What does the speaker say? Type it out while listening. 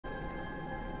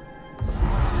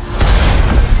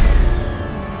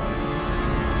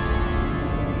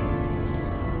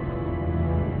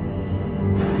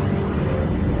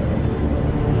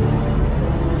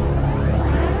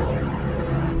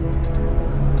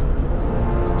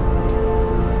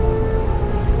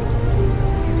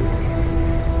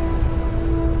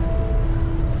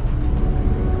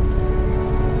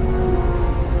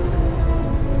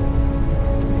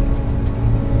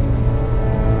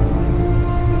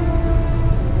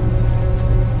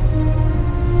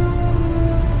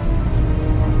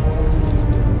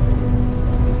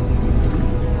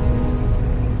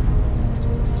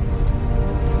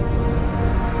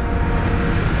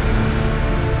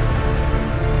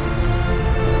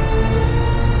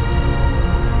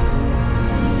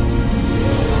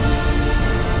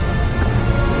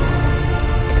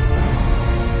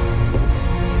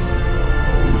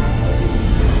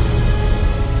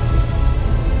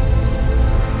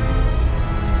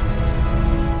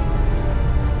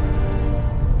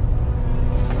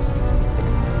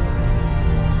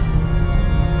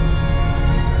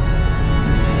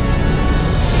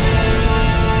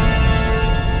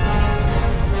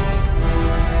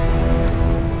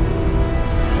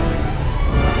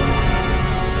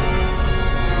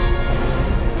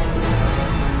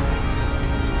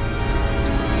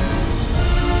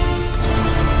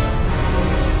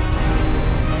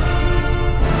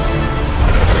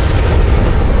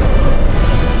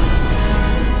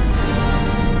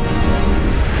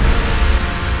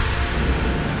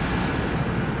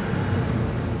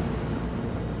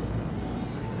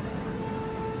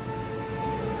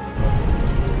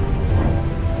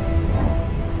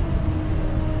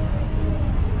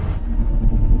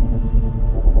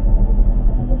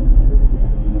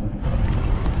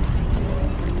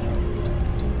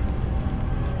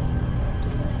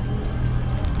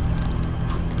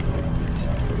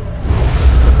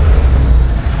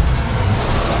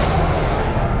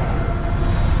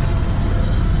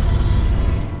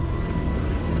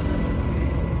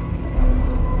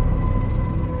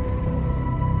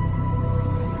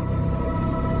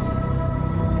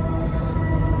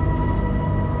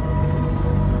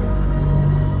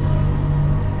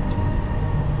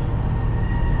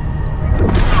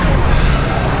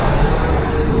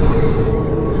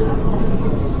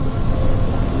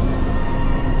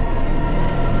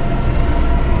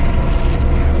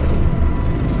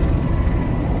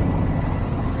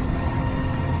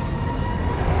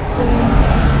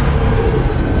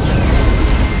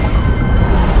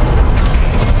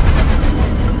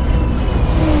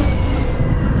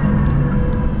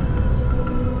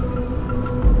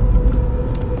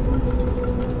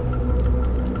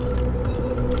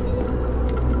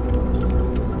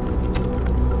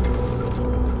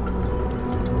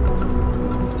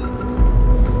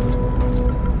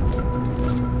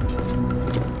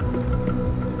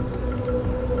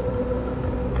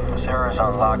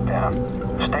on lockdown.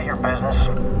 State your business.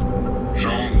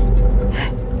 John.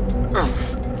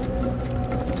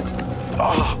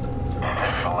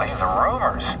 Believe the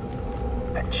rumors.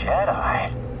 The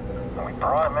Jedi. We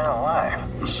brought him in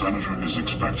alive. The Senator is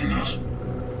expecting us.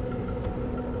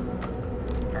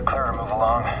 You're clear to move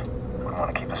along. We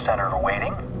want to keep the Senator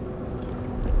waiting.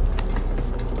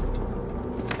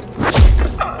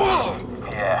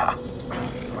 Yeah.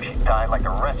 Wish you died like the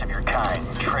rest of your kind,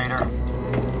 traitor.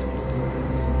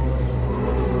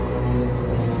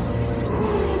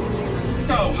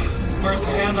 So, where's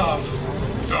the handoff?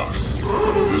 Doc,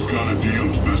 this kind of deal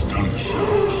is best done in the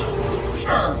shadows.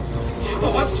 Sure.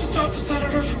 But what's to stop the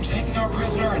Senator from taking our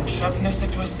prisoner and shoving us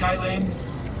into a sky lane?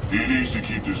 He needs to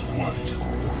keep this quiet.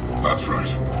 That's right.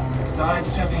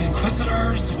 Sidestepping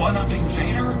Inquisitors, one-upping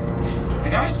Vader? The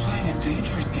guy's playing a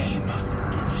dangerous game.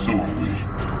 So are we.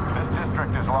 This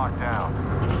district is locked down.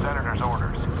 Senator's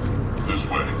orders. This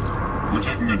way. We're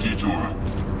taking a detour.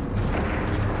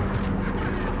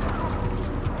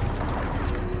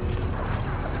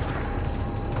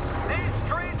 These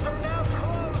streets are now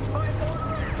closed by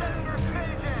order of Senator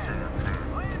Sajan.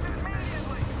 Leave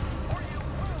immediately, or you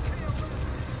will be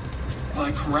arrested.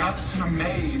 Like rats in a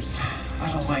maze. I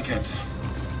don't like it.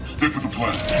 Stick with the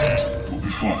plan. We'll be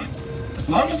fine. As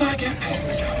long as I get paid.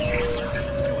 This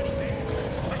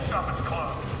shop is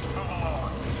closed. Move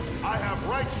along. I have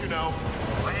rights, you know.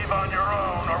 Leave on your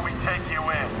own, or we take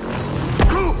you in.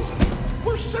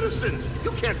 We're citizens.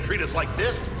 You can't treat us like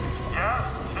this. Yeah?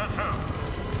 Says who?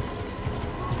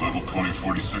 Level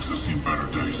 2046 has seen better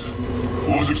days.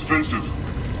 War's expensive.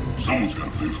 Someone's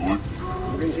gotta pay for it.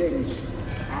 Greetings.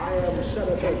 I am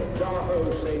Senator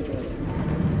Darho Sajan.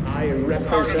 I represent...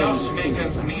 Hard enough to make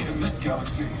ends meet in this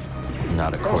galaxy.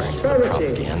 Not according to the prosperity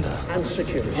propaganda. and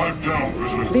security. Pipe down,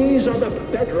 prisoner. These are the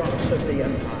bedrocks of the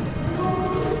Empire.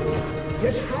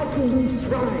 Yet how can we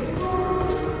thrive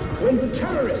when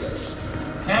terrorists...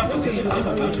 Can't believe I'm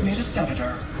about to meet a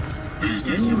senator. These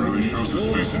days he really shows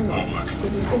his face in public.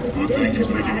 Good thing he's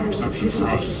making an exception for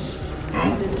us.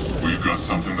 Well, we've got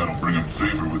something that'll bring him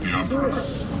favor with the Emperor.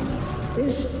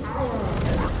 is our...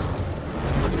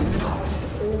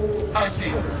 I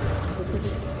see.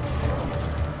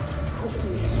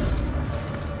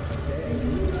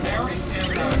 Very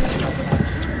stand up.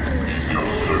 Easy,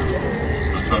 officer.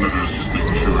 The Senator's just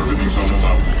making sure everything's on the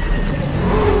level.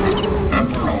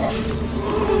 Emperor off.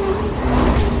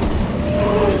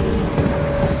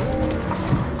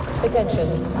 Attention.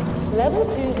 Level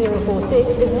 2046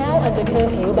 is now under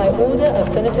curfew by order of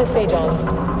Senator Sajan.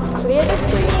 Clear the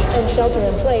streets and shelter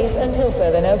in place until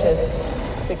further notice.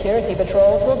 Security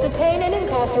patrols will detain and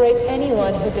incarcerate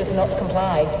anyone who does not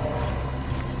comply.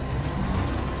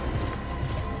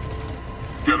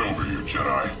 Get over here,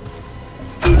 Jedi.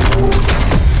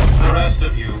 The rest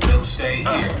of you will stay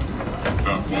here.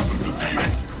 That wasn't the deal.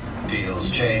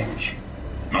 Deals change.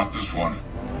 Not this one.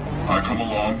 I come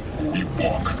along, or we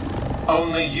walk.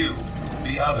 Only you.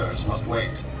 The others must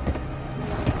wait.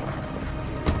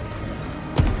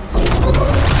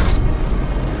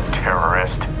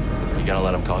 Terrorist. You gonna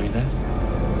let him call you that?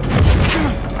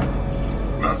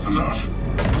 That's enough.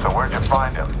 So where'd you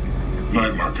find him?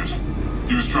 Night market.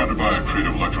 He was trying to buy a crate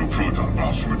of electroproton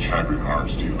bombs from a Chagrin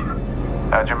arms dealer.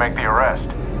 How'd you make the arrest?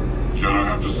 Jedi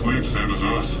have to sleep, same as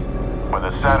us. When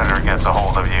the Senator gets a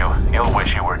hold of you, he'll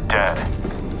wish you were dead.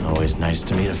 Always nice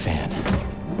to meet a fan.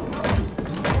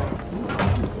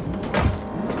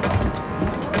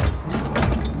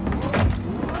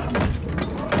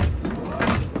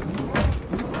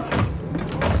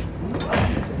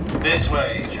 This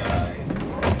way, Jedi.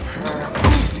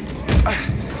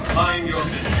 Mind your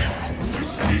business.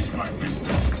 This is my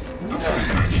business. The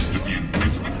prisoner needs to be in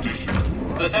mint condition.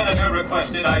 The Senator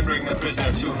requested I bring the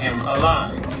prisoner to him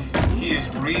alive. He is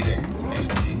breathing,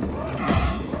 isn't he?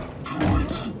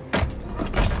 Droids.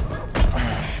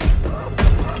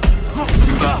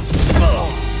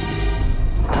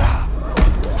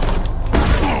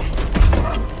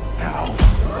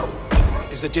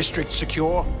 Is the district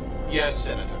secure? Yes,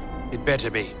 Senator. It better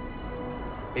be.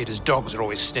 Vader's dogs are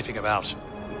always sniffing about.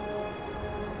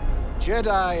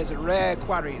 Jedi is a rare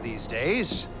quarry these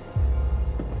days.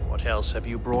 What else have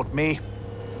you brought me?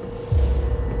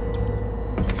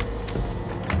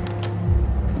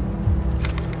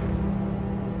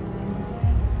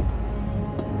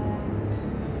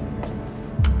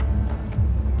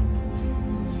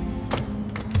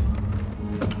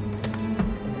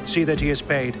 See that he is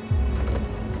paid.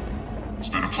 It's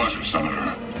been a pleasure,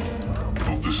 Senator.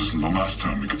 Hope this isn't the last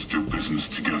time we get to do business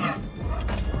together.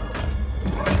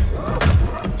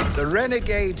 The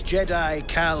renegade Jedi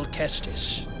Cal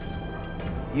Kestis.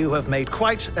 You have made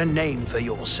quite a name for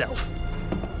yourself.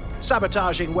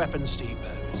 Sabotaging weapons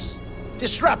depots,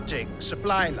 disrupting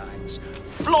supply lines,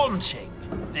 flaunting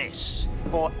this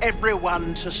for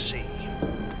everyone to see.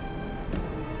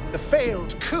 The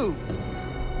failed coup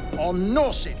on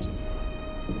Norset.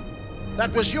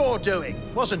 That was your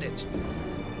doing, wasn't it?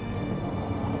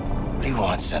 What do you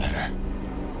want, Senator?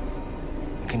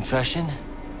 A confession?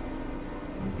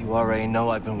 You already know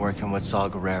I've been working with Saw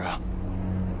Gerrera.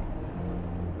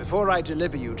 Before I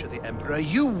deliver you to the Emperor,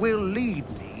 you will lead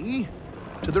me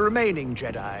to the remaining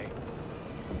Jedi.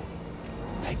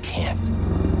 I can't.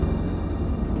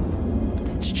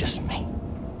 It's just me.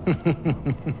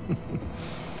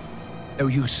 No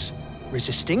use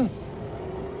resisting.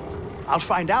 I'll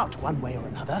find out one way or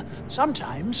another.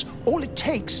 Sometimes all it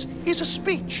takes is a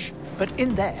speech. But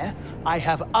in there, I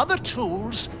have other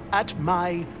tools at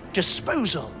my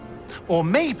disposal. Or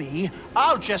maybe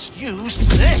I'll just use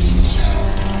this.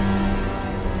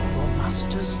 Your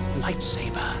master's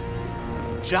lightsaber.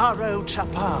 Jaro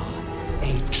Tapal,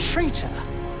 a traitor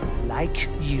like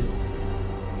you.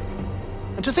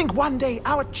 And to think one day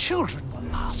our children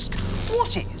will ask,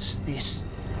 what is this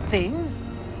thing?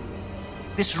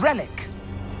 This relic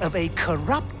of a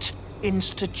corrupt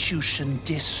institution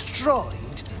destroyed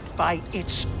by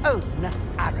its own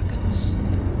arrogance.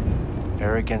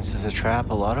 Arrogance is a trap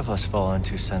a lot of us fall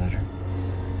into, Senator.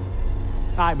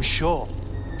 I'm sure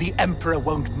the Emperor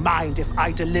won't mind if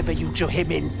I deliver you to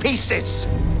him in pieces.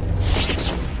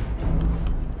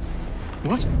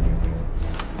 What?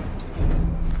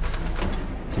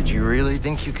 Did you really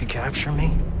think you could capture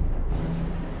me?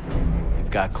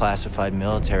 You've got classified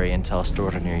military intel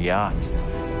stored on your yacht.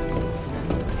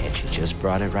 And you just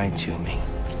brought it right to me.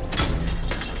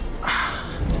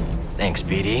 Thanks,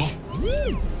 BD.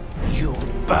 You'll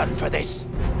burn for this.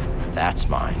 That's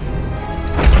mine.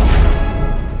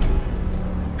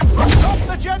 Stop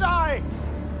the Jedi!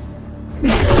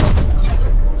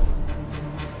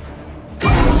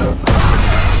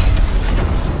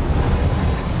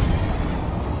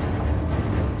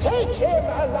 Take him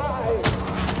alive!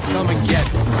 Come and get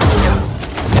him.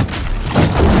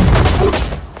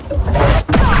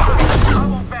 I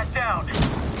won't back down.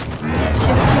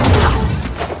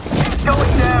 He's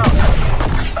going down.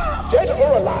 Dead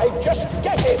or alive, just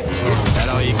get him! That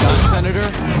all you got, Senator?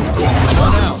 Come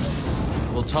on out.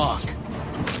 We'll talk.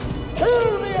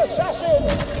 Kill the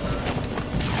assassin!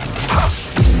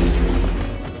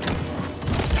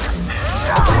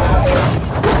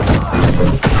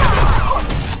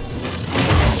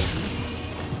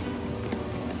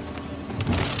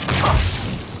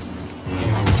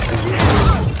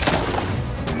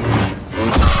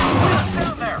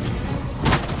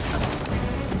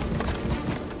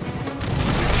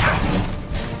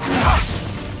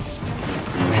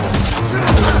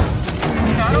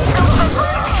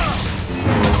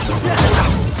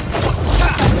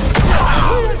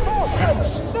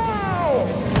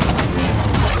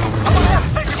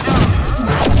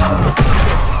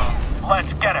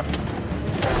 Let's get him.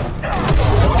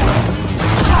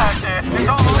 That's it. It's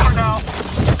all over now.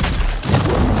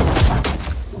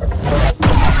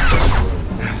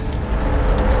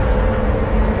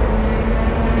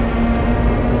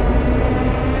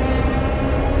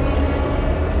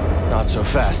 Not so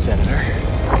fast, Senator.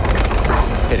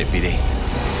 Hit it, BD.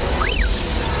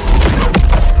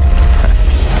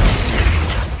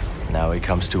 Now he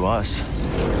comes to us.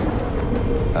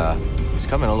 He's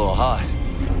coming a little hot.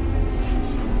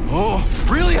 Oh,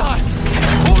 really hot!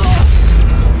 Hold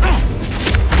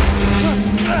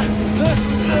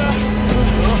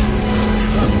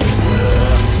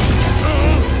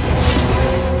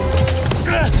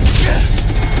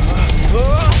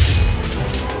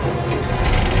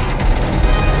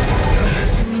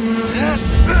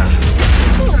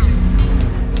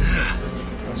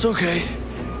It's okay.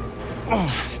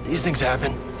 These things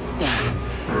happen.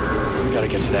 We gotta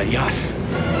get to that yacht.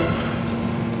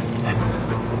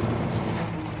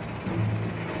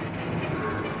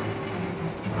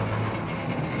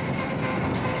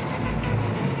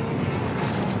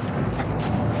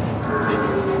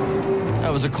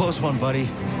 That was a close one, buddy.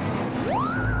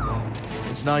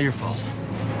 It's not your fault.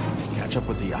 Catch up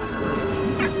with the yacht.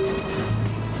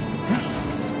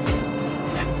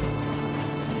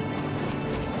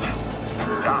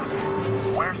 Doc,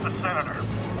 where's the senator?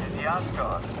 His yacht's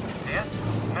gone. See it?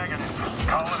 Negative.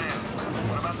 Call it in.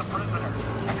 What about the prisoner?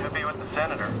 He could be with the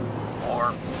senator.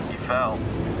 Or he fell.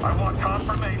 I want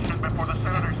confirmation before the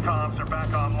senator's comms are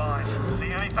back online.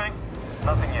 See anything?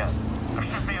 Nothing yet. There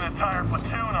should be an entire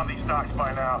platoon on these docks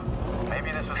by now.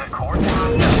 Maybe this is a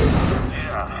courtyard?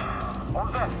 Yeah. What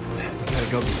was that? Gotta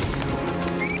go.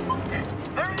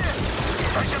 There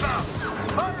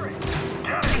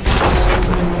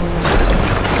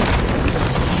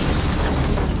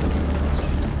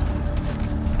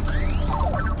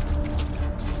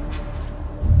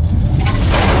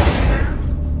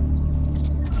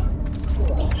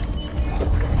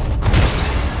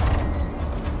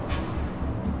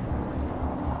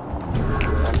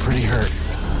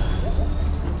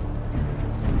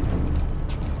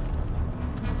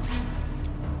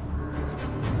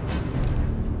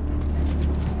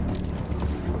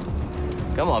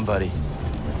Come on, buddy.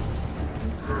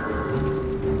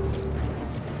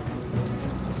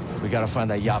 We gotta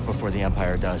find that yacht before the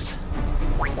Empire does. Is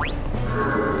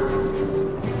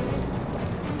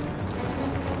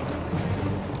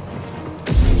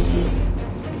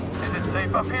it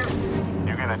safe up here?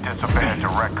 You gonna disobey a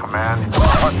direct command?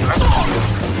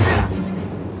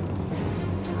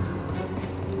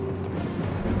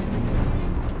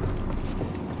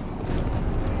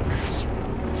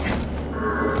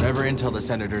 Whatever intel the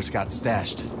Senators got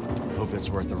stashed, I hope it's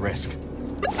worth the risk.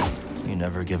 You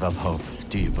never give up hope,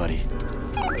 do you, buddy?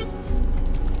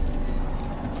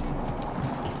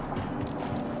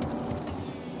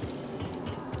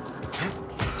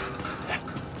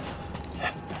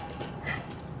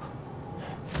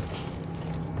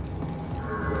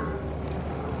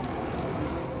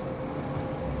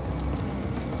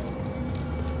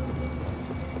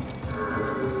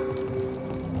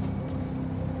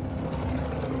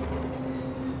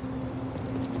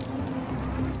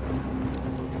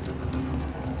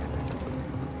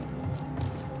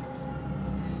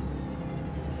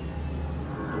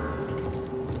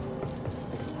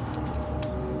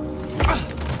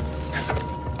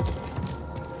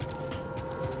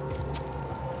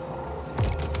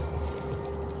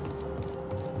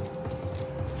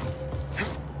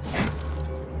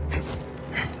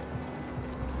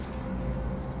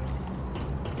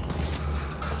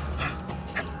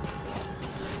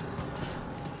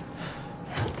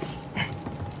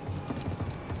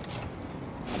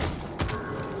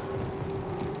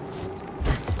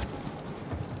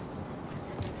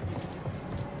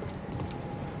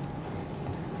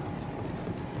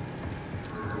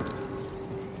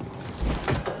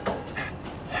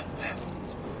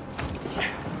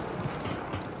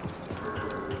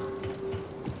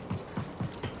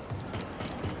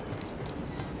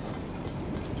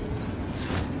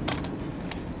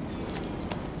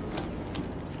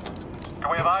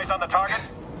 We have eyes on the target?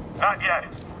 Not yet.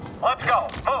 Let's go.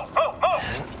 Move, move,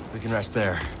 move! We can rest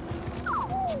there.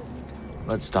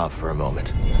 Let's stop for a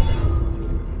moment.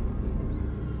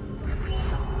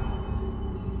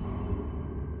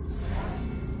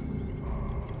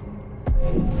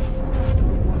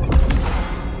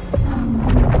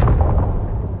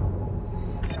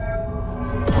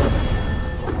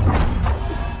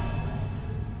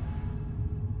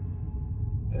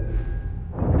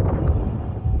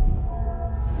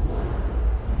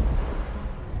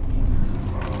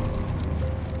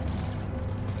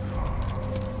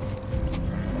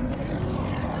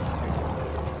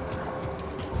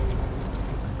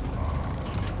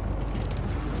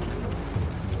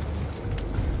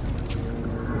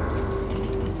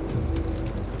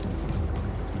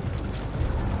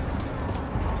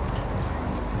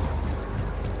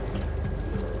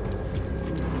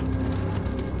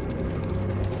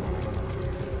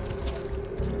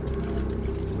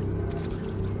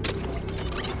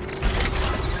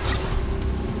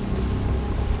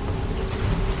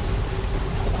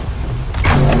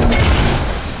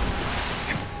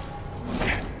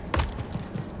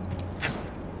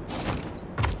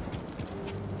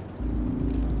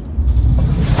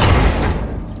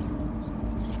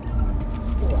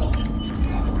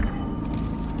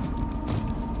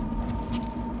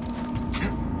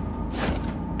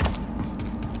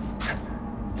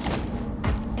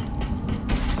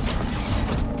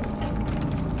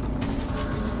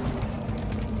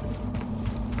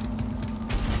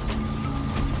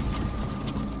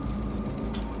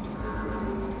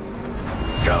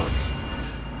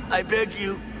 I beg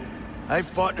you. I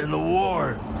fought in the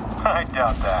war. I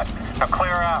doubt that. Now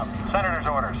clear out. Senator's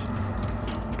orders.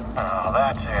 Oh,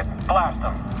 that's it. Blast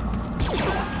them.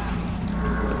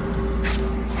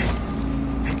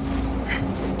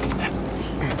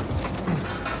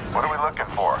 What are we looking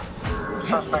for?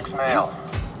 Suspect's male.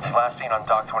 Last seen on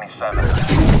Dock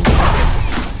 27.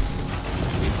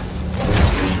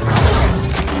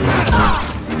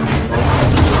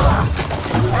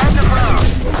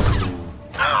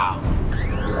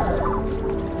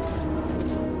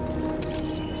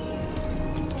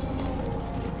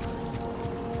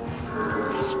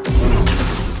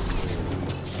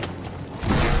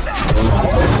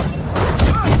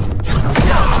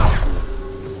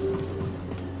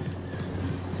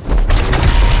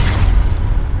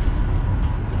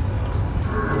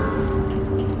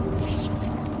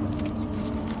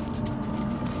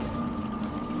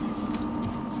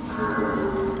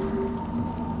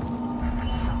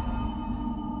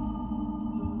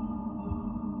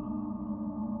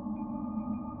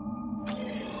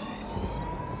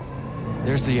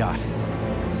 There's the yacht.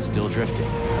 Still drifting.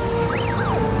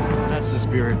 That's the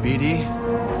spirit, BD.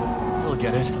 We'll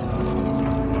get it.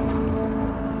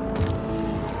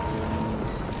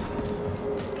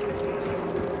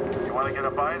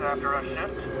 a bite after a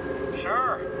shift?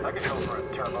 Sure, I could go for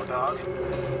a turbo dog.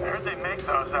 I heard they make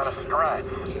those out of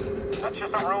strats. That's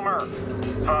just a rumor.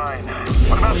 Fine.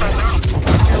 What about that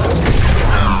dude?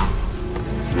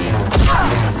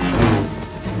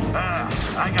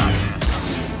 I got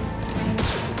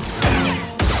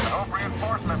this. I hope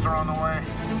reinforcements are on the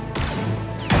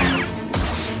way.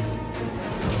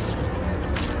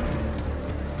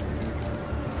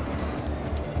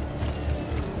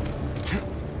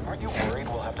 Aren't you worried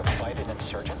we'll have to fight an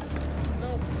insurgent?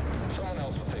 No. Someone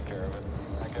else will take care of it.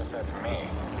 I guess that's me.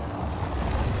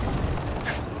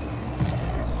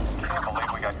 Can't believe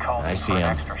we got called I in see for an him.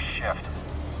 extra shift.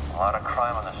 A lot of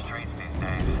crime on the streets these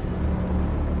days.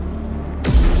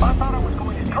 I thought I was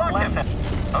going to take lessons.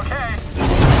 Okay.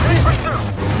 Ready for two.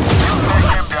 You'll take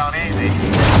him down easy.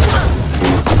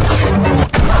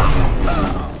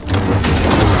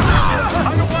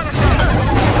 I don't want it.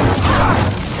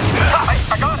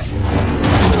 I got it.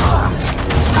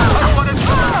 I don't want it.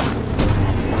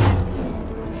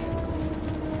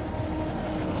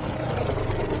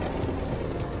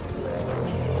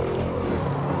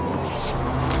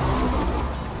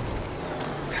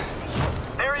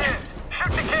 There he is.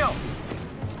 Shoot to kill.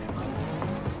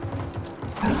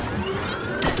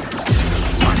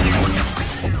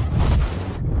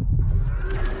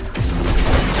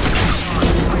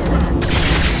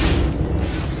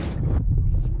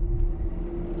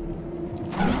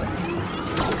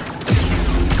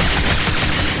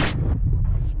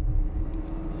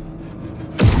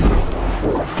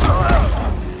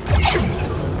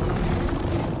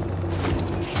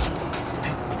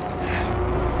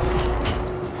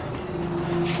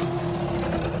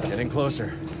 Getting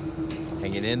closer.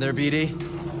 Hanging in there, BD?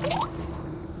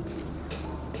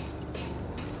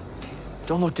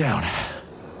 Don't look down.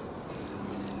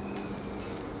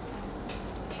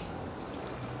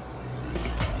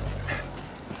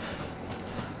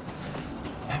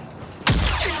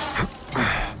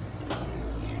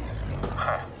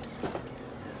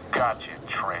 Got you,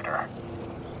 traitor.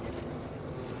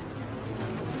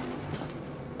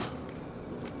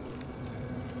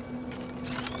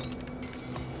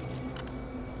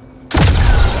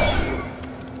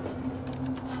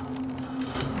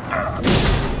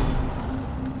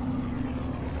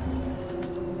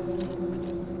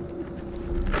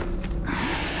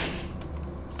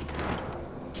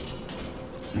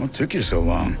 What took you so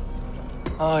long?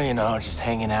 Oh, you know, just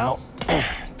hanging out,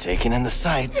 taking in the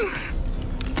sights.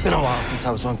 Been a while since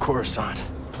I was on Coruscant.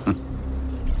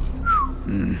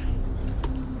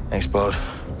 Thanks, Bode.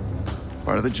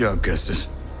 Part of the job, Kestis.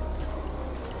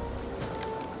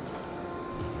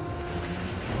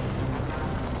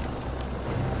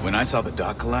 When I saw the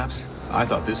dock collapse, I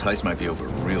thought this heist might be over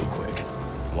real quick.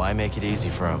 Why make it easy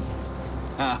for him?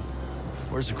 Ah,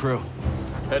 Where's the crew?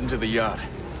 heading to the yacht.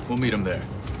 We'll meet him there.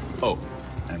 Oh,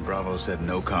 and Bravo said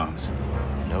no comms.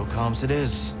 No comms it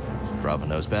is. Bravo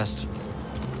knows best.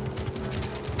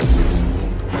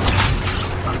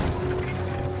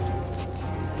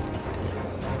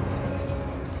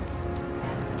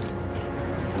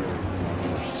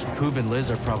 Coob and Liz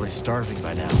are probably starving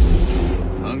by now.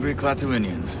 Hungry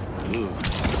Klatooinians. Ooh,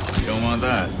 you don't want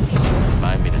that.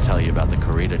 Remind me to tell you about the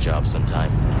Karita job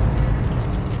sometime.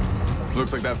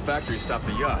 Looks like that factory stopped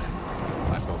the yacht.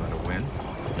 I call that a win.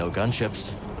 No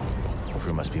gunships. The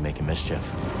crew must be making mischief.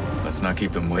 Let's not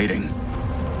keep them waiting.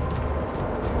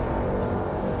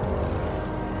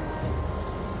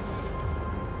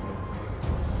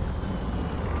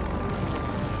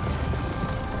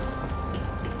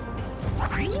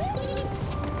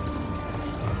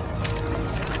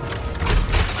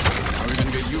 How are we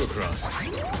gonna get you across?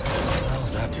 Well,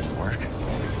 that didn't work.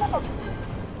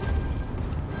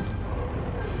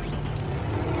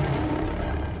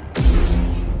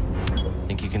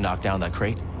 Think you can knock down that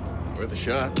crate? Worth a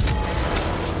shot.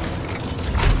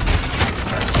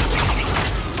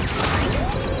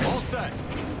 All set.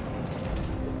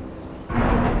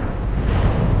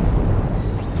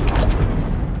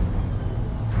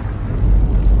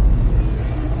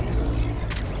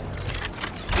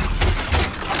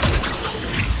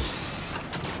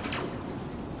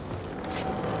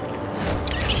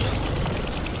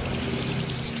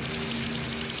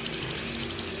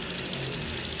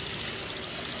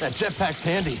 That jetpack's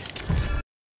handy.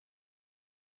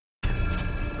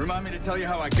 Remind me to tell you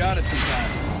how I got it sometime.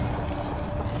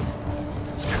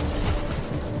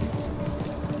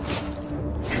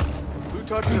 Who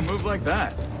taught you to move like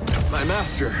that? My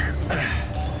master.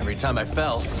 Every time I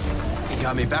fell, he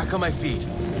got me back on my feet.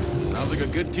 Sounds like a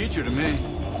good teacher to me.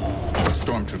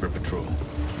 Stormtrooper patrol.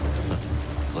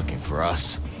 Looking for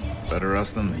us. Better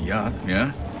us than the yacht,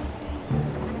 yeah?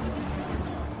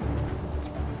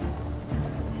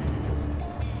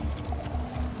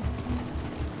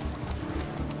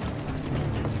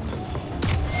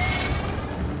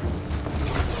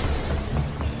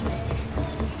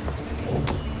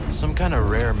 kind of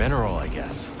rare mineral, I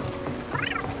guess.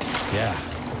 Yeah,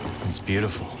 it's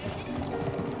beautiful.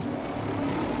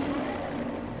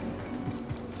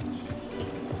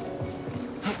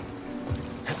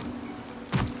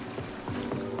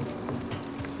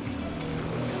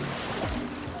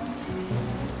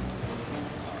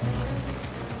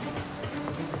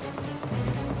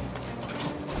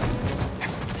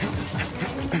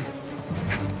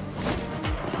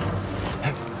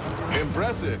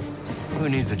 Impressive. Who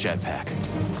needs a jetpack?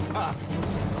 Ah.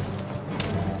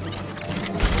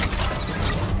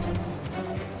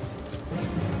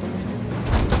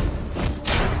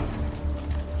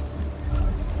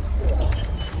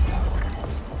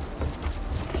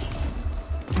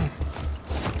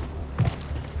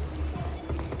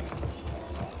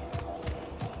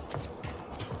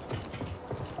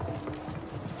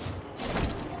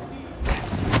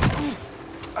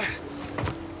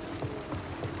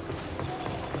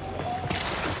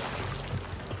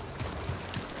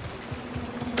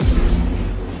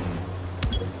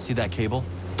 See that cable?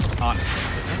 Honestly.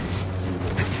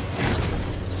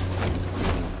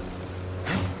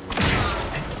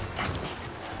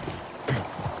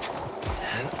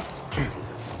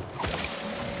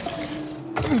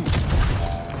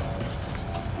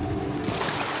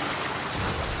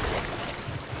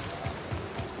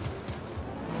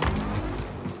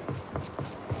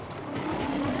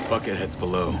 Bucketheads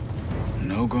below.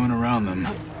 No going around them.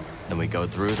 Then we go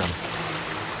through them.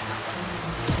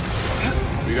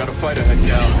 We got a fight ahead,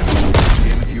 gal.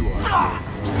 Game if you are.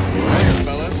 Hey,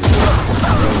 fellas.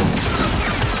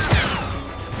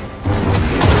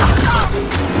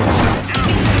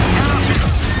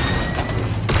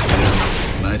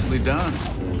 Nicely done.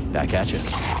 Back at you.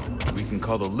 We can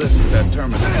call the lift at that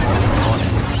terminal.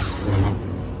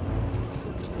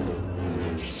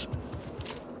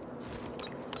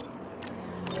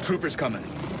 Troopers coming.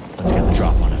 Let's get the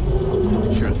drop on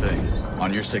him. Sure thing.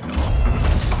 On your signal.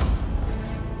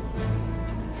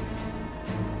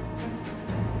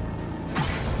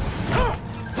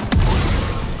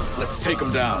 Let's take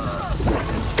him down.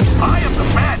 I am the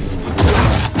man!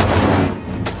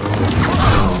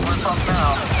 What's up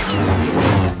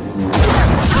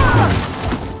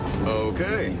now?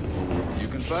 Okay. You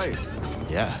can fight.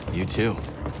 Yeah, you too.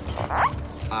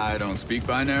 I don't speak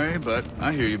binary, but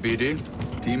I hear you, BD.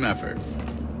 Team effort.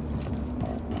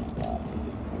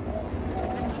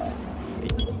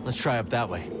 Let's try up that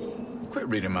way. Quit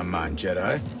reading my mind,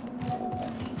 Jedi.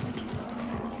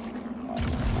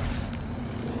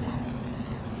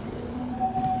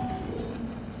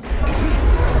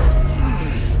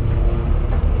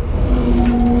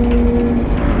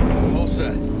 All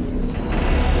set.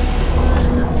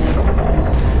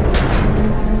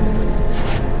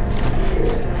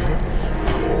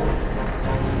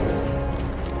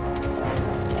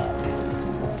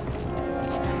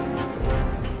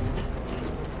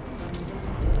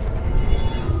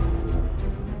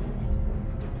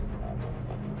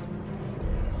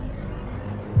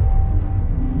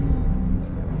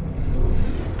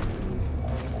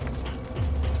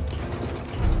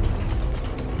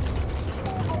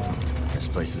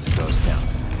 Place is a ghost town.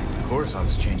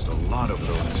 Coruscant's changed a lot over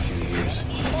the last few years.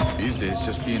 These days,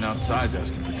 just being outside's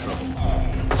asking for trouble.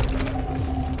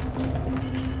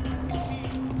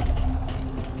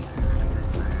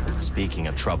 Speaking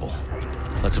of trouble,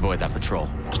 let's avoid that patrol.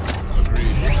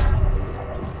 Agreed.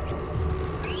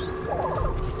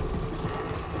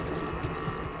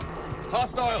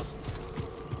 Hostiles!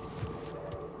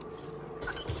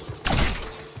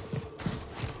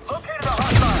 Located a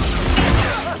hostile!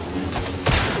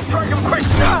 Strike him quick!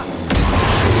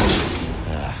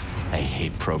 I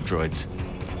hate probe droids.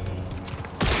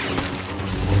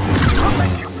 I'll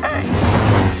make you pay!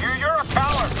 You're a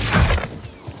coward!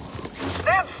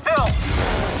 Stand still!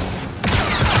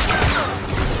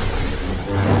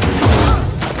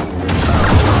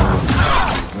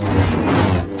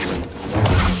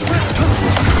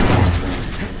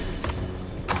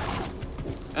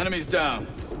 Enemies down.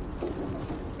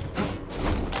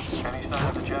 Any sign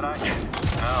of the Jedi?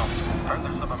 No. Heard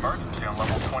there's some emergency on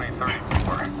level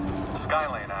 2034.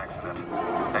 Skylane accident.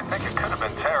 They think it could have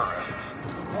been terrorists.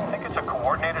 Think it's a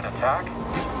coordinated attack?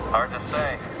 Hard to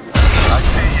say. I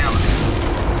see you.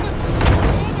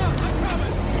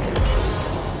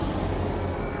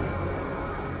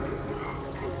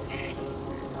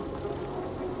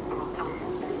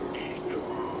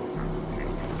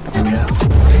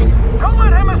 Don't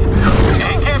let him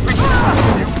escape! He can't be...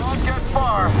 You won't get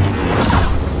far.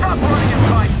 Stop running and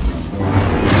fight!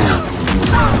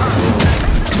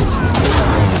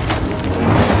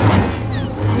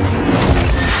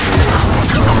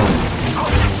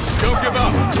 Don't give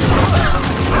up!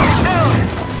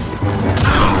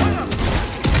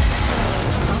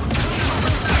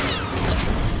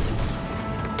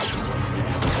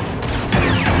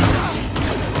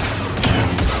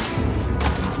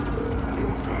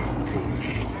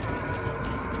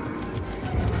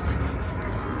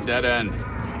 Dead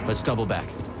end. Let's double back.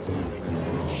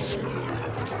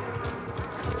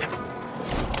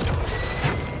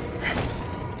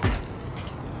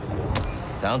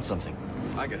 Found something.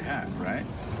 I get half, right?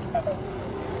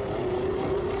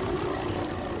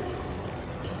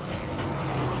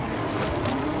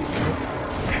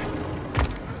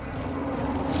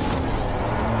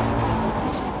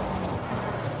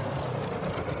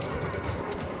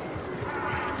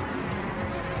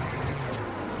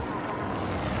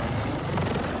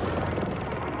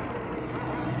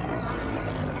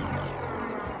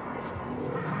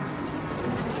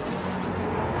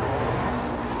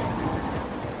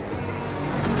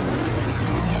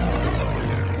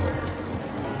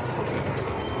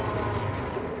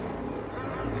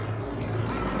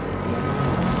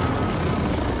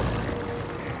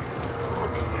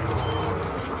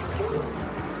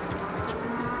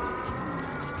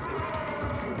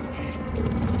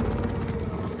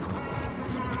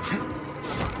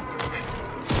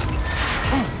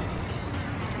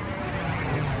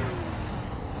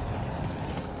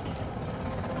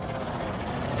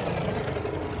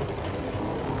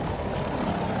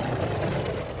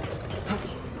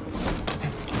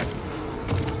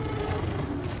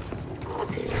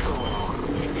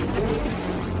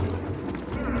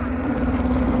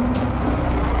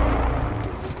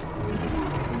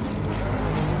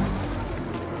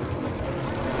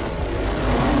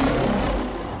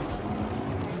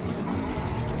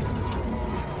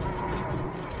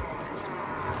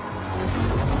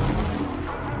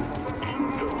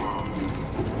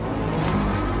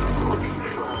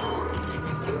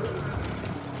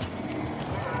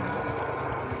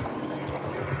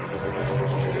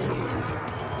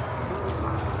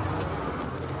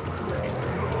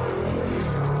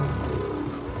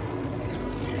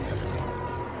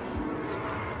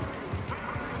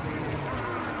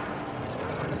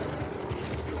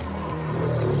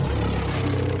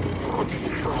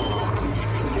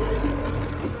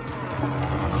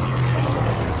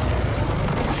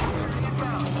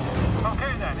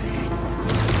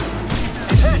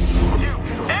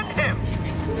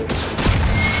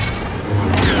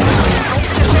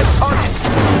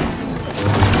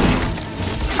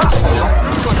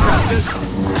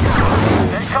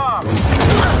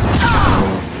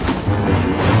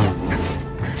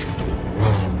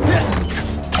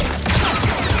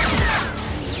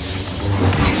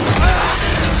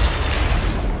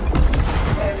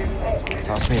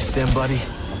 Stim, buddy. I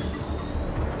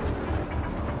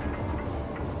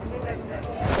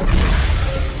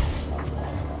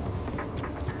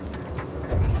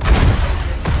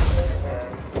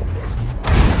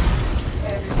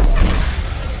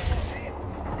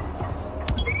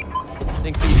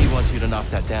think BD wants you to knock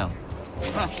that down.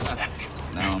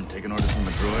 Now I'm taking orders from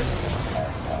a droid.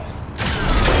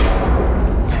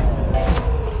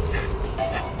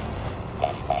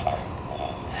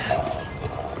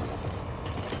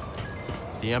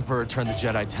 The Emperor turned the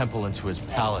Jedi Temple into his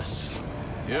palace.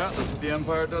 Yeah, that's what the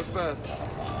Empire does best.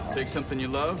 Take something you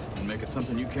love and make it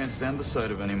something you can't stand the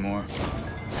sight of anymore.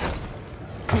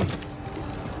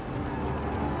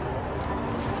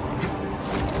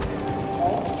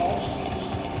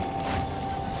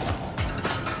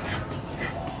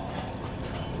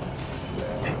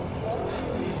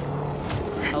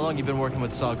 How long you been working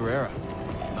with Saw Gerrera?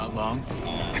 Not long.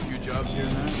 A few jobs here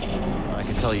and there. I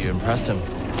can tell you impressed him.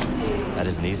 That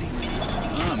isn't easy.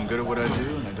 I'm good at what I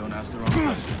do, and I don't ask the wrong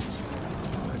questions.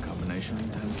 That combination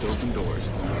tends to open doors.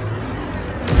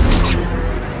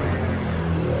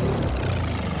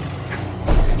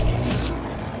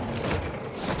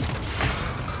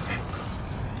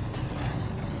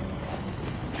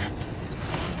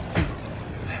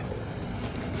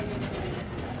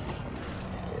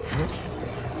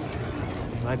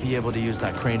 You might be able to use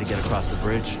that crane to get across the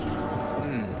bridge.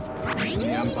 Using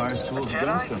the Empire's tools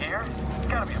against him. Here? It's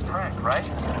gotta be a prank, right?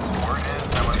 Word is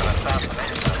there was an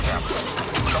assassination attempt.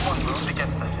 Someone moved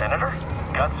against the senator?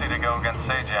 Gutsy to go against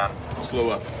Sejan.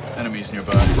 Slow up. Enemies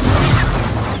nearby.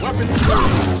 Weapons!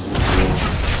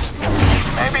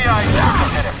 Maybe I can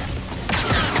hit him.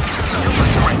 You'll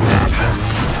regret that.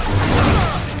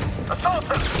 Assault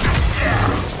him! Yeah!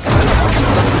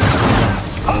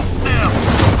 Hold still!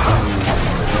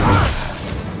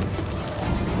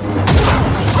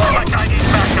 Like I need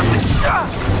backup.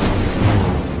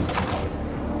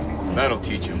 That'll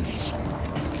teach him.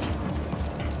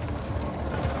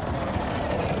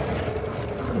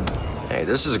 Hey,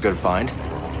 this is a good find.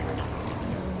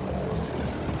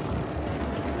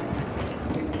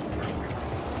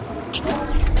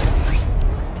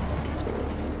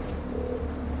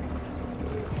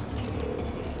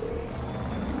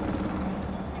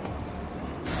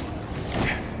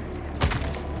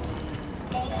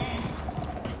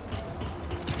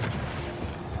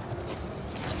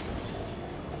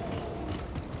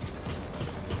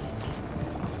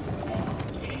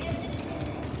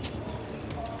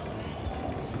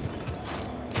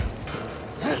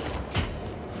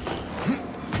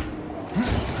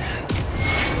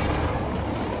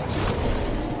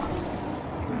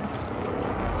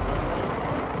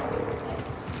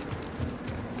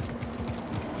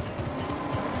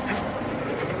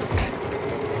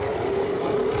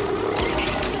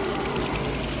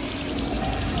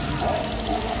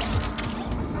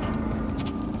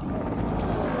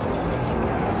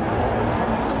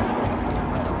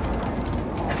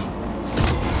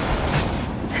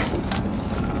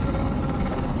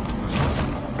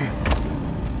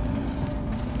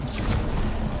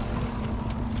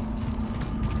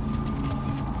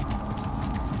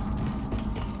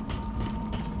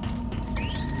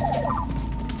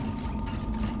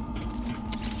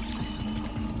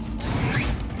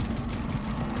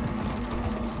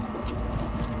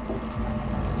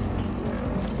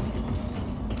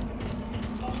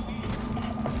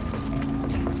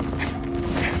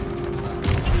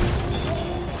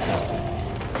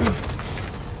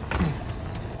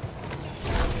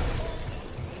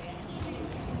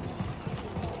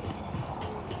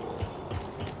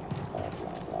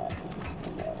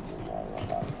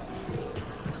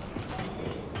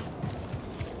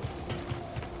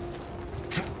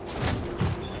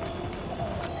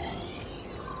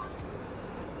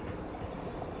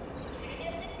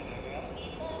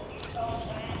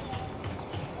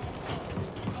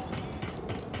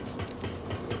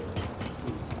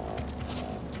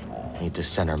 Need to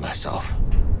center myself.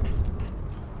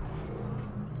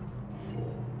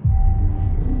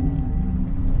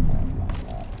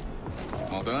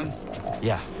 All done?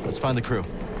 Yeah, let's find the crew.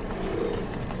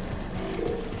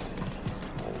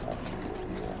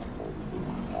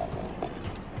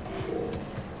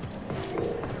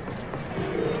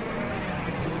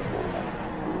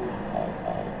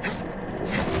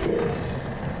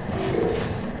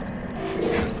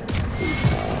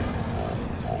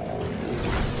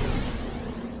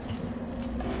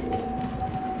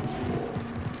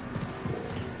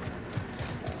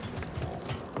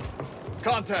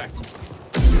 Contact!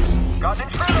 Got an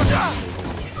intruder!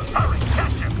 Hurry,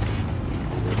 catch him!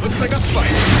 Looks like a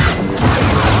fight!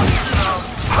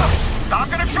 Not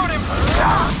gonna shoot him!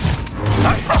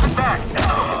 Nice, stepping back!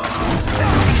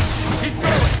 He's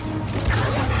going!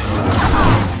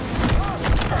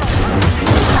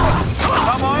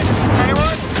 Come on,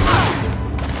 anyone?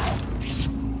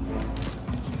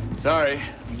 Sorry,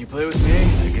 when you play with me,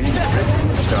 the game's ready from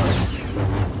the start.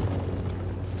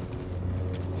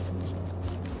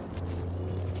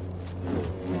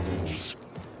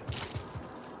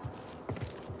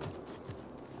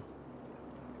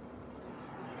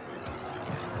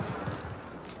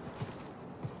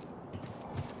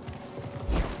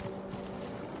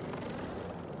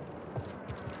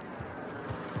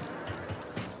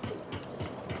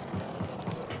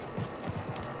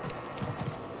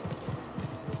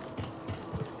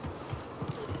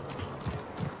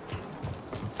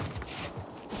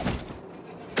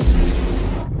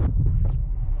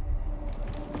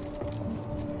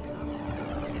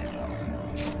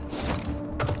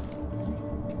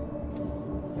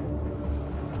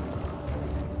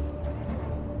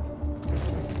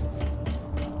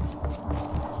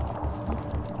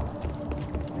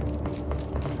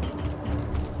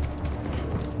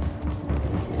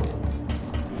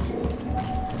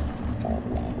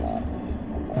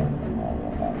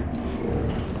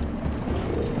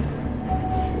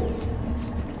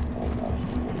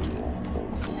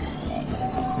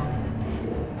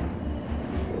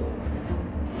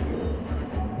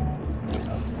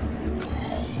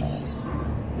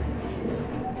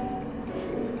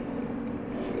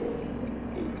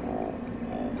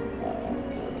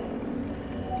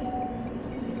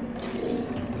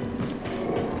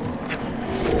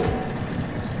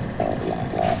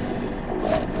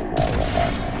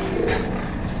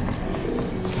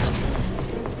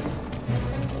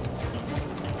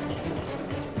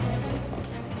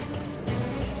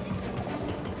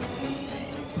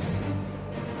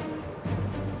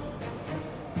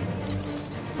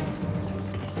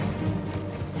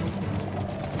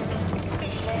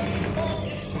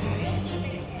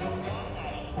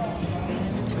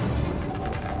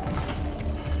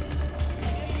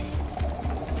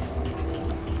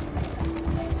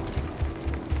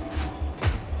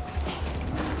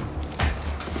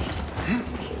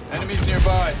 Enemies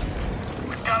nearby.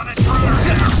 Got an intruder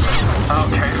here!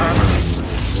 Okay, then.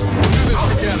 We'll do this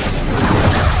together.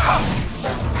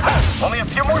 Only a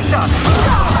few more shots!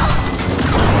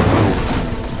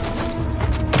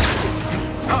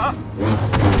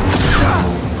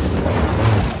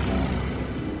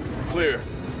 Clear.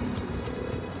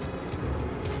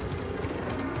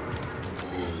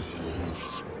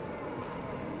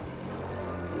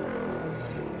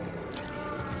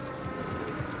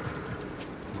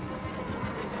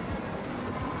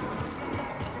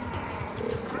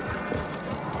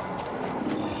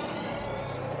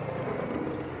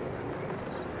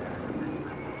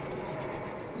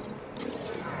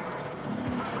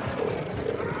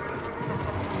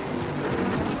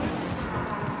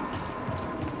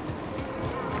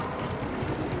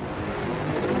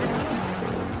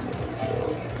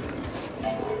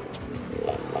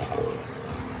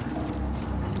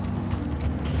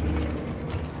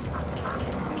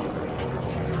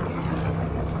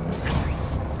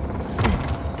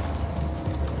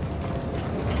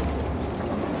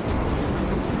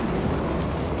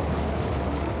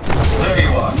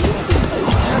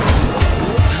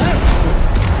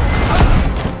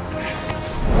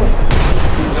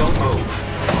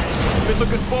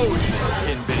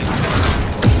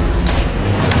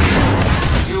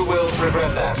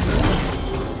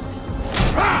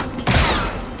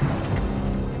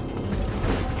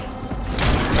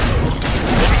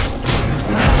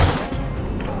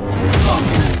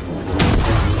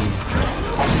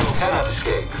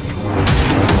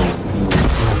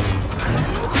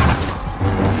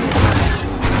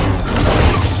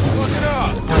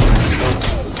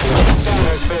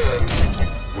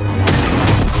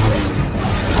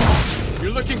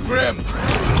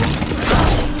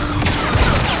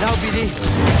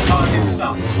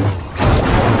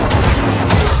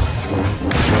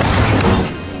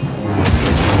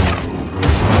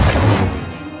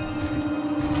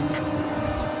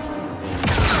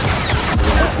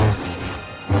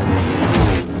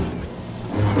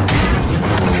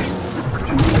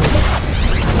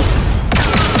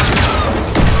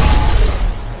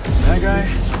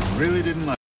 Really didn't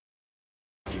like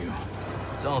you.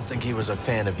 Don't think he was a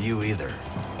fan of you either.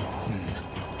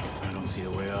 I don't see a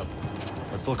way up.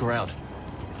 Let's look around.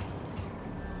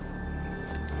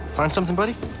 Find something,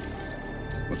 buddy?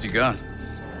 What's he got?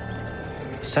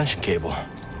 Extension cable.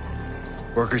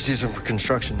 Workers use them for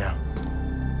construction now.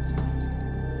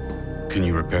 Can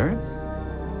you repair it?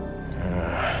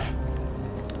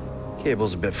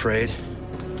 Cable's a bit frayed.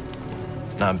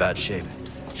 Not in bad shape.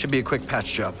 Should be a quick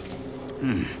patch job.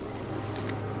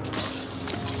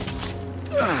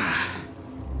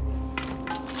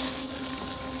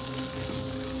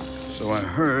 So I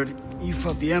heard you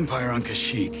fought the Empire on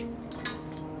Kashyyyk.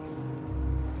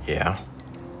 Yeah?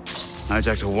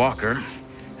 Hijacked a walker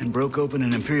and broke open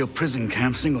an Imperial prison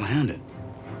camp single-handed.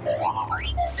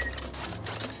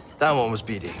 That one was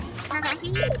BD.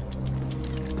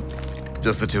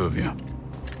 Just the two of you.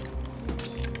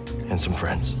 And some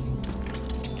friends.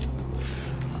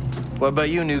 What about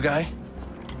you, new guy?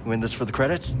 You in this for the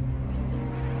credits?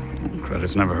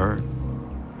 Credits never hurt.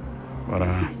 But,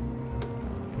 I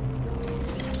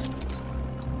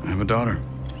have a daughter.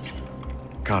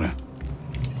 Kata.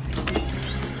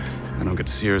 I don't get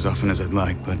to see her as often as I'd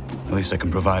like, but at least I can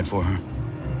provide for her.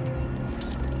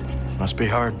 Must be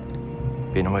hard,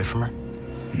 being away from her.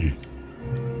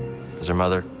 Is her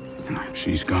mother?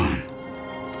 She's gone.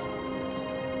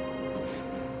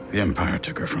 The Empire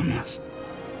took her from us.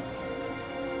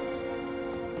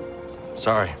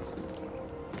 Sorry.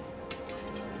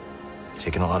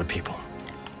 Taking a lot of people.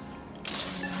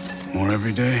 More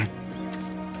every day.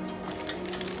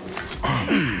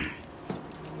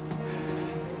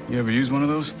 You ever use one of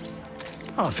those?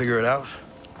 I'll figure it out.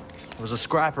 It was a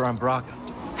scrapper on Braca.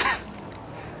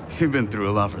 You've been through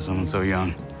a lot for someone so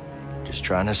young. Just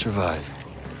trying to survive.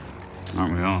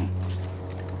 Aren't we all?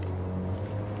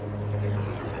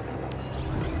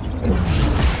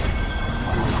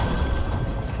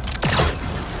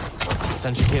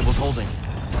 Extension cable's holding.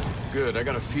 Good, I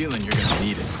got a feeling you're gonna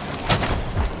need it.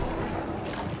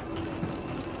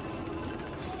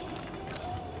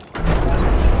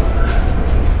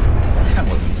 That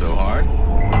wasn't so hard.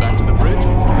 Back to the bridge?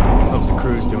 Hope the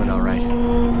crew's doing all right.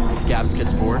 If Gabs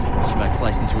gets bored, she might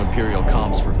slice into Imperial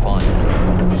comms for fun.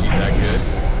 Is she that good?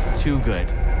 Too good.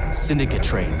 Syndicate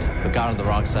trained, but got on the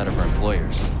wrong side of her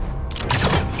employers.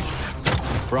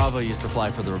 Bravo used to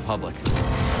fly for the Republic.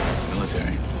 It's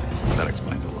military. That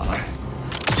explains a lot. I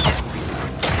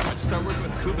just started working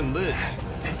with Coop and Liz.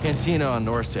 Cantina on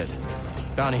Norset.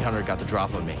 Bounty hunter got the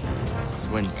drop on me.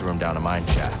 Twins threw him down a mine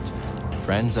shaft.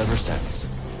 Friends ever since.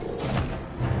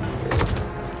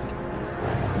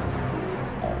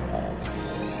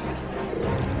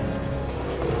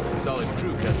 Solid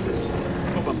crew, Kestis.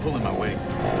 Hope I'm pulling my weight.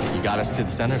 You got us to the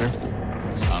Senator.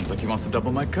 Sounds like he wants to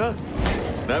double my cut.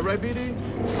 That right, BD?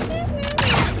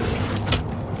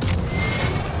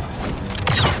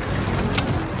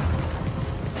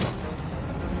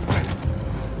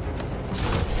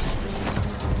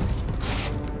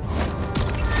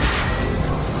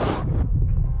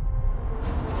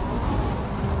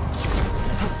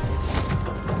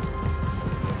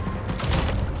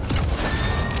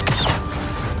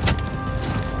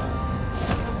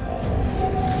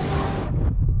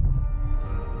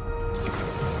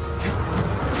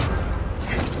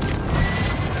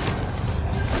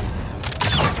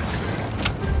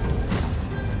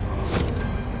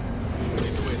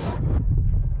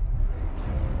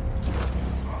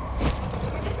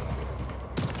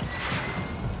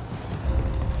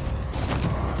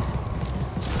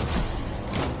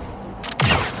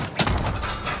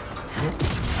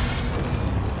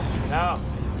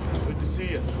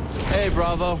 Hey,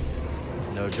 Bravo.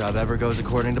 No job ever goes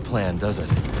according to plan, does it?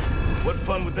 What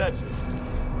fun would that be?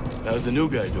 How's the new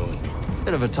guy doing?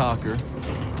 Bit of a talker,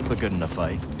 but good in a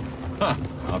fight. Huh,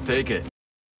 I'll take it.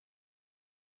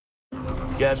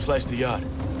 Gab sliced the yacht.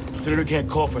 Senator can't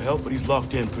call for help, but he's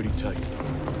locked in pretty tight.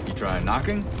 You trying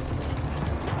knocking?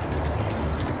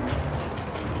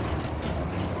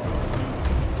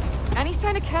 Any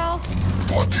sign of Cal?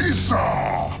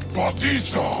 Batista!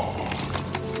 Batista!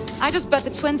 I just bet the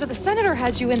twins of the Senator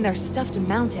had you in there stuffed and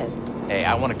mounted. Hey,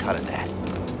 I want a cut of that.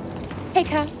 Hey,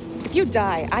 Cal, if you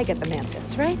die, I get the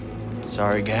mantis, right?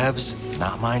 Sorry, Gabs.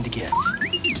 Not mine to give.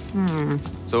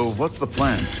 So what's the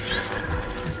plan?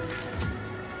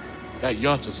 That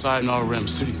yacht's a side in our Ram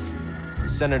City.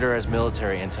 Senator has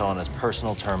military intel on his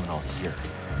personal terminal here.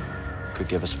 Could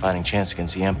give us a fighting chance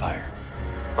against the Empire.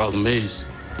 Problem is,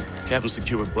 Captain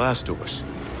secured blast doors.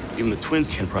 Even the twins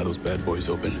can't pry those bad boys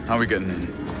open. How are we getting in?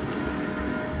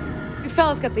 You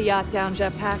fellas got the yacht down,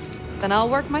 Jetpack. Then I'll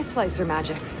work my slicer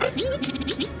magic.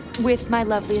 With my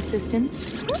lovely assistant.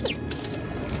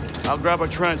 I'll grab our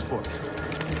transport.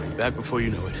 Back before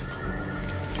you know it.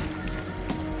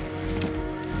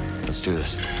 Let's do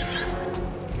this.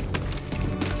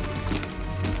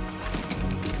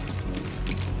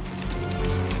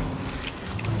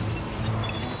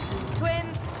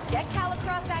 Twins, get Cal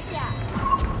across that gap.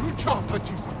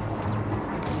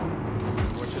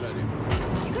 What should I do?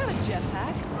 You got a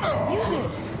jetpack. Use it.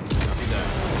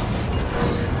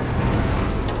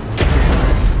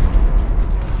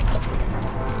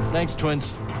 Thanks,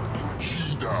 twins.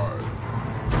 Jedi.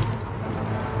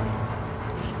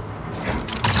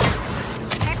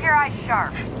 Keep your eyes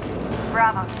sharp.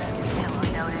 Bravo says he's still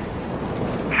on notice.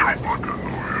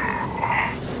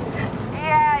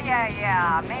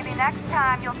 Yeah. Maybe next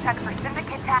time you'll check for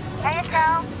syndicate tap. Hey,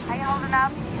 Cal. How you holding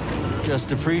up?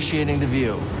 Just appreciating the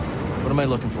view. What am I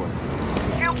looking for?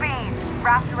 2 beams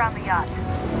wrapped around the yacht.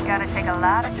 Gotta take a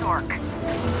lot of torque.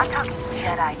 I'm talking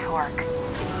Jedi torque.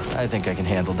 I think I can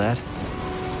handle that.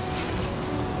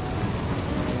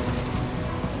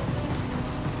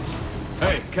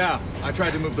 Hey, Cal. I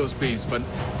tried to move those beams, but...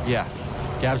 Yeah.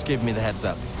 Gabs gave me the heads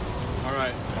up. All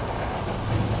right.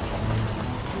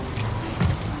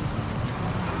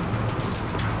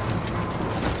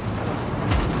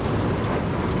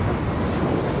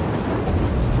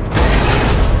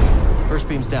 First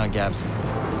beam's down, Gabs.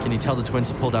 Can you tell the twins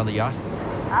to pull down the yacht?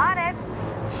 On it.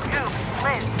 Goop,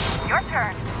 Liz, your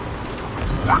turn.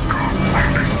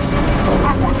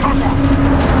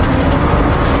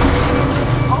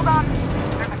 Hold on.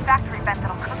 There's a factory vent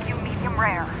that'll cook you medium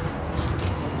rare.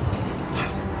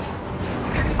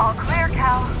 All clear,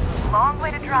 Cal. Long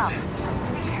way to drop.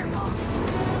 Be careful.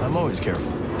 I'm always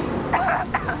careful.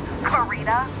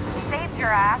 Corita, saved your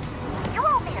ass. You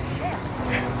owe me a ship.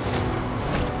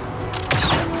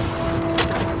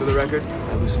 For the record,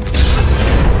 I loosened.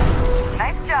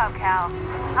 Nice job, Cal.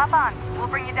 Hop on. We'll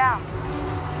bring you down.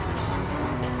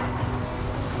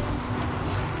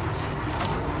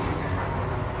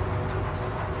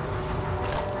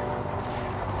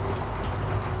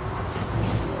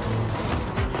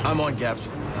 I'm on, Gabs.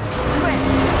 Quick.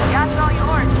 Yacht's all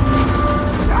yours.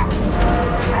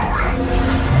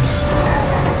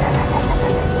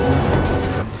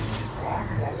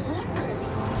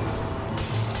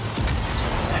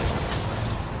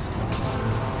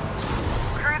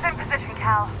 Cruise in position,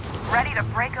 Cal. Ready to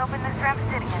break open this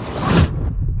Ramsidian.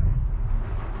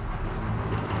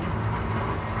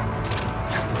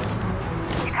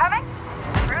 You coming?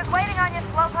 Crew's waiting on you,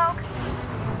 Slowpoke.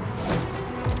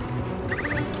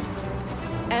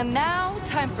 And now,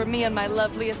 time for me and my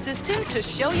lovely assistant to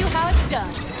show you how it's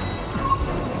done.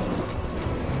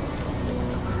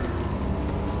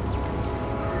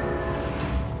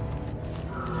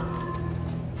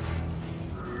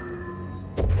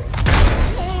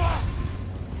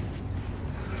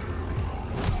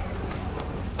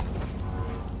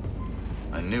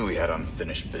 I knew we had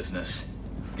unfinished business.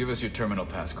 Give us your terminal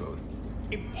passcode.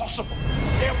 Impossible.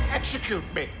 They'll execute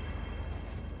me.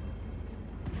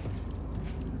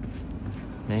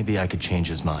 Maybe I could change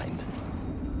his mind.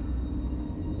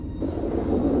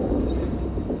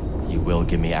 You will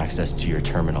give me access to your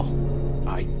terminal.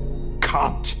 I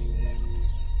can't.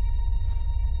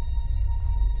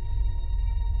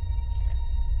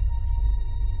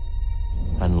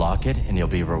 Unlock it and you'll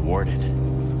be rewarded.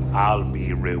 I'll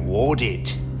be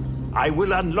rewarded. I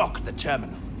will unlock the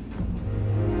terminal.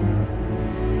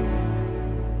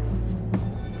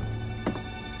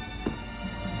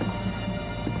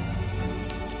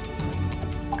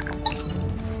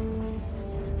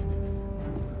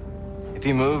 If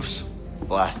he moves,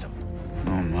 blast him.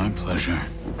 Oh, my pleasure.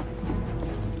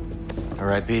 All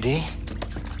right, BD.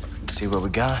 Let's see what we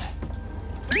got.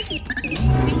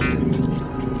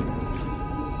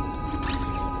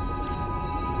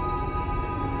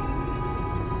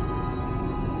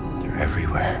 They're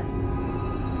everywhere.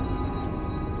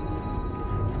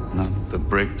 Not the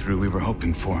breakthrough we were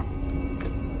hoping for.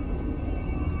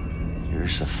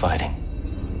 Years of fighting.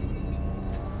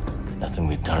 Nothing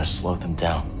we've done has slowed them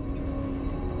down.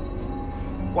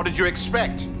 What did you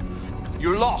expect?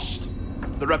 You lost.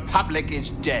 The Republic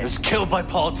is dead. It was killed by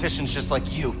politicians just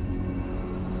like you.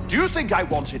 Do you think I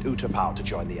wanted Utapau to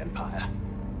join the Empire?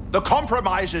 The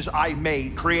compromises I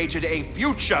made created a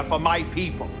future for my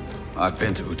people. I've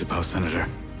been to Utapau, Senator.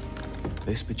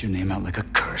 They spit your name out like a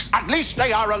curse. At least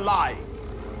they are alive.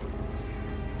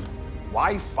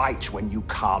 Why fight when you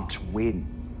can't win?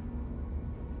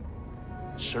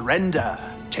 Surrender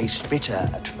tastes bitter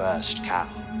at first, Cal,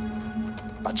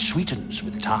 but sweetens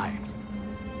with time.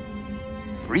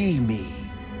 Free me,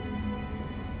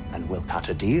 and we'll cut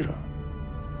a deal.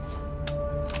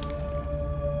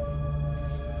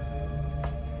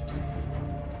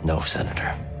 No,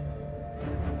 Senator.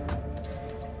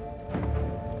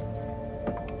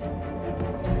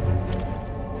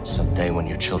 Someday when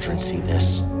your children see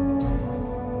this,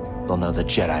 they'll know the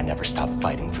Jedi never stopped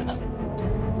fighting for them.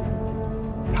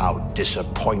 How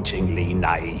disappointingly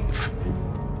naive.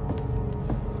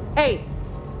 Hey,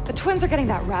 the twins are getting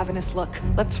that ravenous look.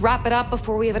 Let's wrap it up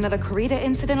before we have another Karita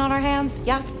incident on our hands,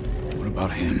 yeah? What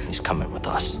about him? He's coming with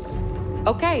us.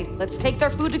 Okay, let's take their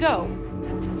food to go.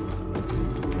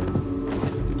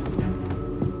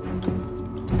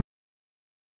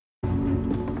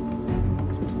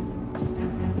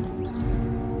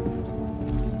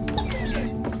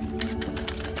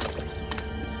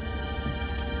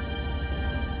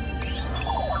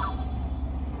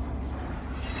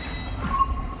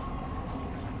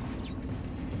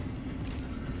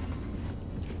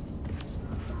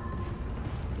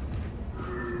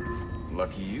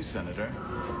 Lucky you, Senator.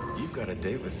 You've got a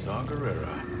date with Saw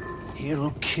Gerrera. He'll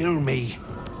kill me.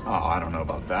 Oh, I don't know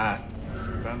about that.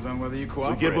 Depends on whether you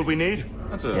cooperate. We get what we need?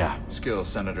 That's a skill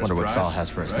Senator's Wonder what prize, Saul has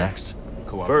for us right? next.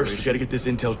 First, we gotta get this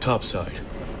intel topside.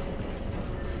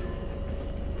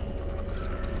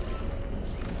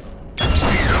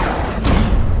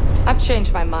 I've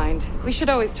changed my mind. We should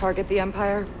always target the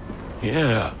Empire.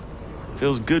 Yeah.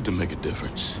 Feels good to make a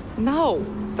difference. No,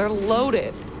 they're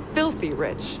loaded. Filthy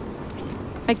rich.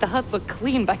 Make the huts look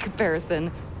clean by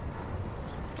comparison.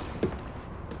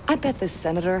 I bet this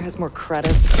senator has more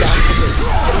credits.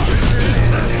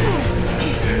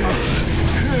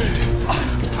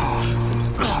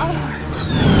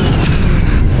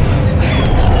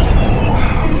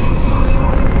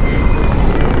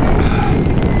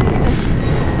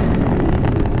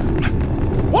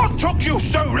 What took you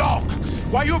so long?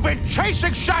 While you've been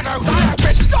chasing shadows, I have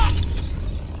been stopped!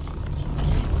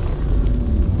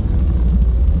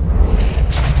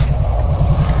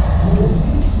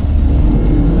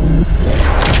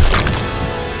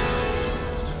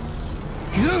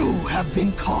 You have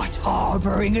been caught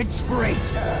harboring a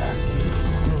traitor.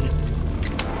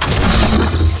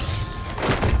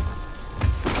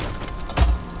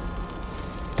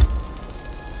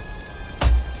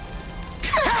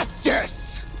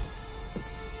 Castus!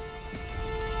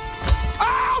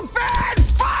 Open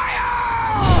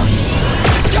fire!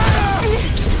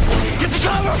 Get the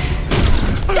cover!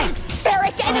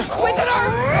 Barrick and Inquisitor!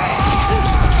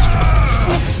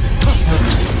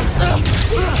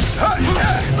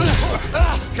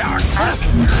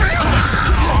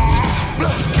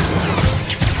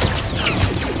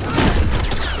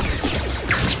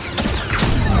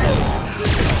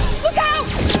 Look out!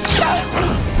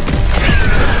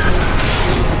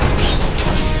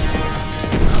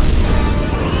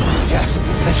 Yes,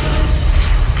 let's go.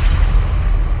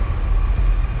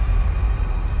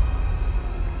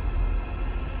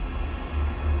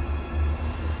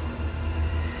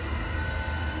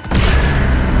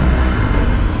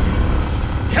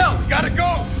 Cal, we gotta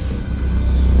go!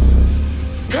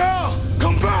 Cal,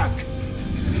 come back!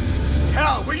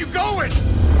 Cal, where you going?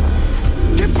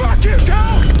 Get back here,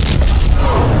 Cal!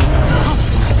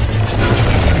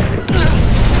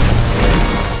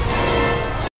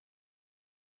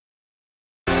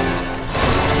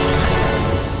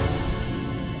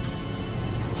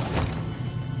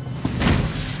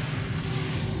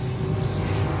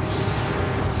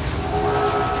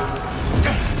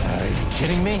 Are you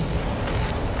kidding me?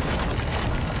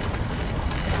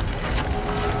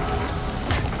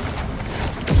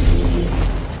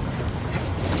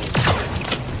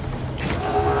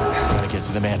 Gotta get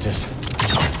to the Mantis.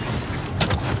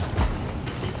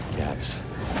 Gabs.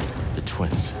 The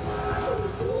twins.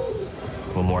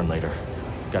 We'll mourn later.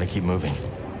 Gotta keep moving.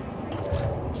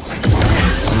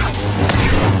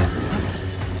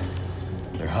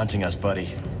 They're hunting us, buddy.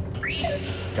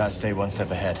 Gotta stay one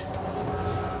step ahead.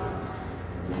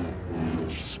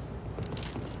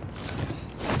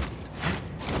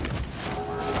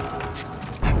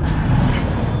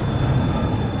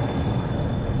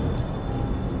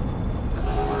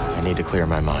 I need to clear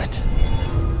my mind.